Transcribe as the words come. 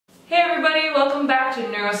welcome back to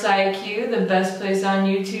Neurosci IQ, the best place on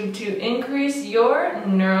YouTube to increase your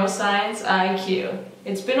neuroscience IQ.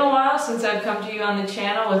 It's been a while since I've come to you on the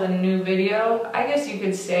channel with a new video. I guess you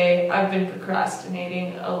could say I've been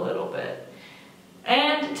procrastinating a little bit.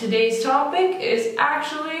 And today's topic is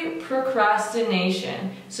actually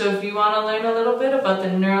procrastination. So if you want to learn a little bit about the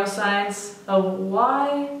neuroscience of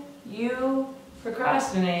why you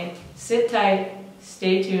procrastinate, sit tight,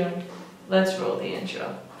 stay tuned. Let's roll the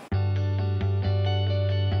intro.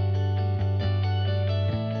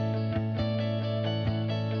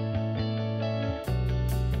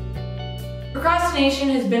 Procrastination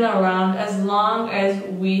has been around as long as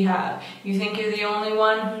we have. You think you're the only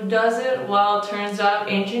one who does it? Well, it turns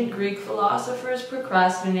out ancient Greek philosophers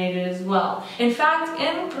procrastinated as well. In fact,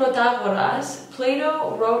 in Protagoras,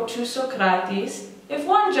 Plato wrote to Socrates, if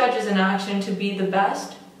one judges an action to be the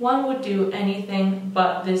best, one would do anything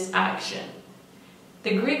but this action.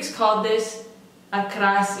 The Greeks called this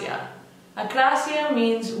akrasia. Akrasia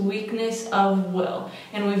means weakness of will,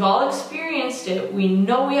 and we've all experienced it. We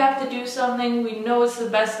know we have to do something, we know it's the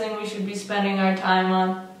best thing we should be spending our time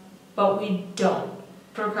on, but we don't.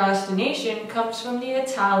 Procrastination comes from the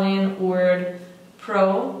Italian word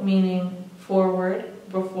pro, meaning forward,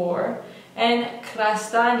 before, and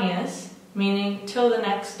crastanias, meaning till the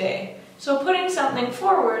next day. So putting something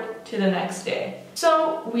forward to the next day.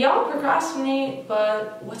 So we all procrastinate,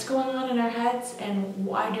 but what's going on in our heads and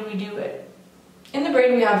why do we do it? In the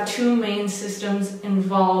brain we have two main systems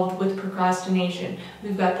involved with procrastination.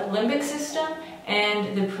 We've got the limbic system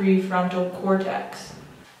and the prefrontal cortex.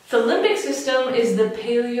 The limbic system is the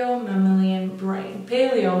paleo-mammalian brain.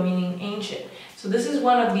 Paleo meaning ancient. So this is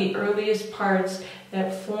one of the earliest parts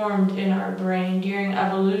that formed in our brain during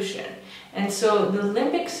evolution. And so the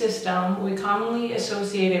limbic system, we commonly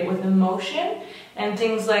associate it with emotion and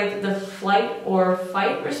things like the flight or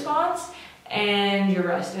fight response and your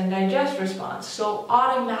rest and digest response. So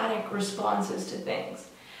automatic responses to things.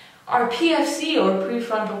 Our PFC or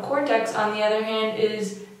prefrontal cortex, on the other hand,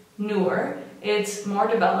 is newer. It's more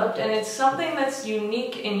developed and it's something that's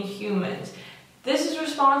unique in humans. This is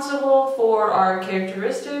responsible for our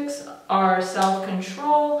characteristics, our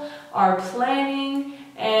self-control, our planning,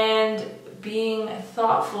 and being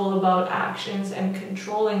thoughtful about actions and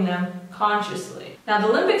controlling them consciously. Now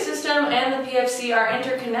the limbic system and the PFC are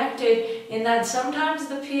interconnected in that sometimes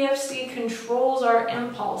the PFC controls our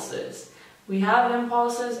impulses. We have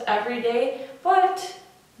impulses every day, but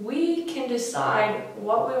we can decide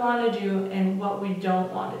what we want to do and what we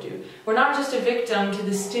don't want to do. We're not just a victim to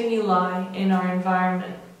the stimuli in our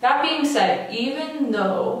environment. That being said, even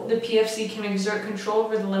though the PFC can exert control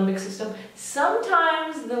over the limbic system,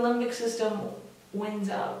 sometimes the limbic system wins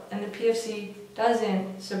out and the PFC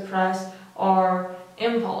doesn't suppress our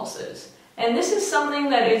impulses. And this is something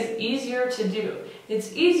that is easier to do.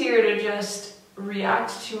 It's easier to just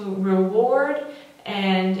react to reward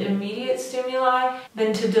and immediate stimuli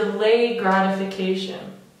than to delay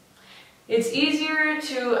gratification. It's easier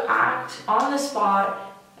to act on the spot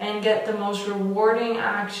and get the most rewarding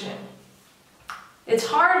action. It's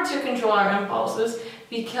hard to control our impulses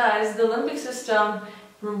because the limbic system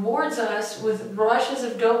rewards us with rushes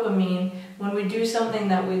of dopamine when we do something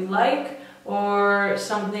that we like or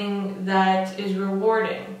something that is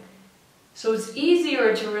rewarding. So it's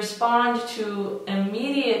easier to respond to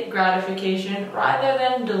immediate gratification rather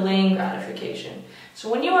than delaying gratification. So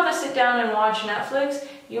when you want to sit down and watch Netflix,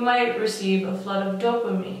 you might receive a flood of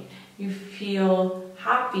dopamine. You feel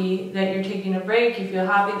happy that you're taking a break, you feel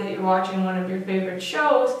happy that you're watching one of your favorite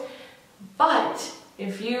shows, but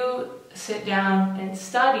if you sit down and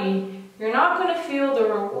study, you're not going to feel the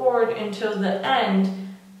reward until the end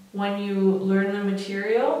when you learn the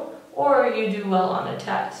material or you do well on a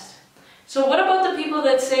test. So what about the people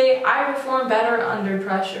that say, I perform better under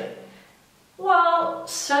pressure? Well,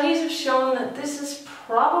 studies have shown that this is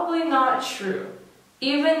probably not true.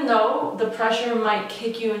 Even though the pressure might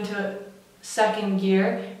kick you into second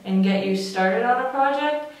gear and get you started on a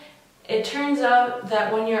project, it turns out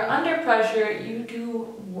that when you're under pressure, you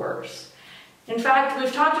do worse. In fact,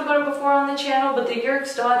 we've talked about it before on the channel, but the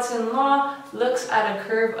Yerkes-Dodson law looks at a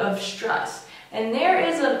curve of stress. And there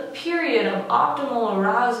is a period of optimal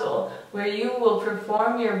arousal where you will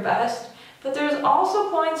perform your best, but there's also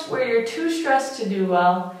points where you're too stressed to do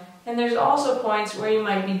well, and there's also points where you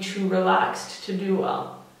might be too relaxed to do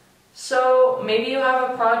well. So maybe you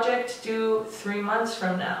have a project due 3 months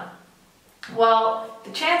from now. Well,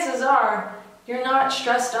 the chances are you're not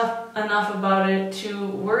stressed up enough about it to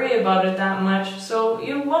worry about it that much, so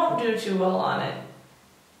you won't do too well on it.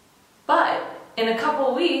 But in a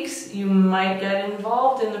couple weeks, you might get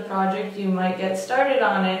involved in the project, you might get started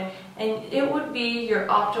on it, and it would be your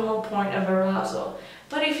optimal point of arousal.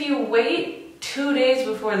 But if you wait 2 days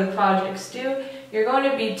before the project's due, you're going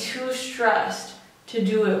to be too stressed to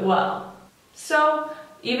do it well. So,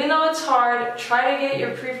 even though it's hard, try to get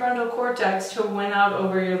your prefrontal cortex to win out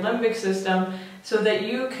over your limbic system so that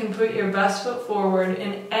you can put your best foot forward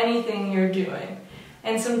in anything you're doing.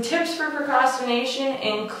 And some tips for procrastination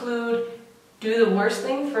include: do the worst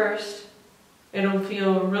thing first. It'll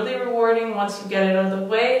feel really rewarding once you get it out of the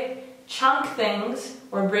way. Chunk things,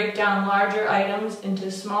 or break down larger items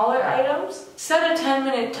into smaller items. Set a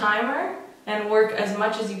 10-minute timer and work as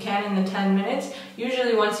much as you can in the 10 minutes.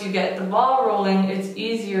 Usually once you get the ball rolling, it's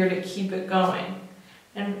easier to keep it going.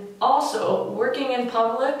 And also, working in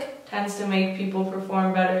public tends to make people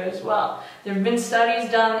perform better as well. There have been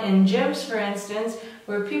studies done in gyms, for instance,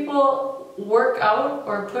 where people work out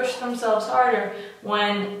or push themselves harder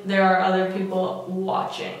when there are other people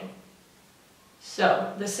watching.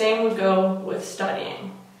 So, the same would go with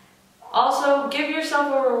studying. Also, give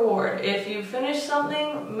yourself a reward. If you finish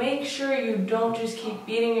something, make sure you don't just keep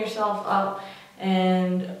beating yourself up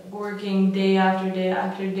and working day after day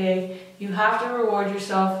after day. You have to reward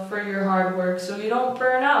yourself for your hard work so you don't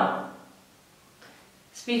burn out.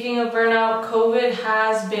 Speaking of burnout, COVID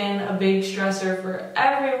has been a big stressor for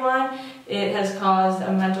everyone. It has caused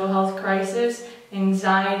a mental health crisis,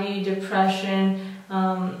 anxiety, depression,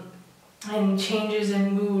 and changes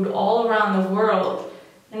in mood all around the world.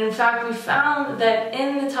 And in fact, we found that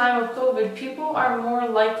in the time of COVID, people are more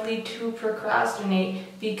likely to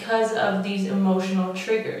procrastinate because of these emotional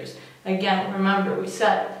triggers. Again, remember, we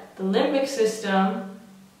said the limbic system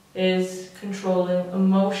is controlling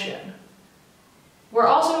emotion. We're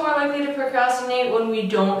also more likely to procrastinate when we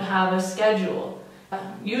don't have a schedule.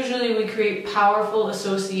 Usually we create powerful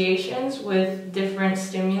associations with different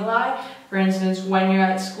stimuli. For instance, when you're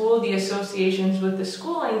at school, the associations with the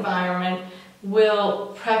school environment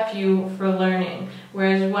will prep you for learning.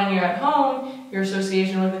 Whereas when you're at home, your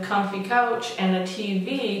association with a comfy couch and a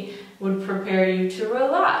TV would prepare you to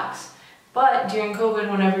relax. But during COVID,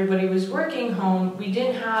 when everybody was working home, we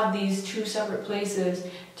didn't have these two separate places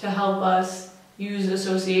to help us use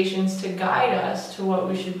associations to guide us to what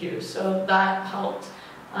we should do. So that helped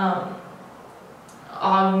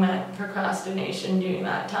augment procrastination during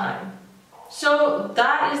that time. So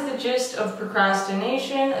that is the gist of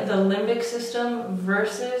procrastination, the limbic system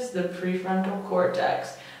versus the prefrontal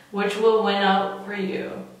cortex, which will win out for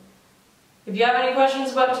you. If you have any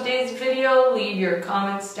questions about today's video, leave your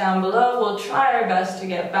comments down below. We'll try our best to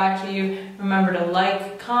get back to you. Remember to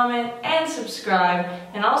like, comment, and subscribe,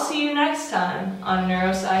 and I'll see you next time on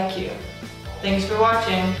NeurosIQ. Thanks for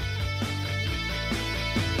watching.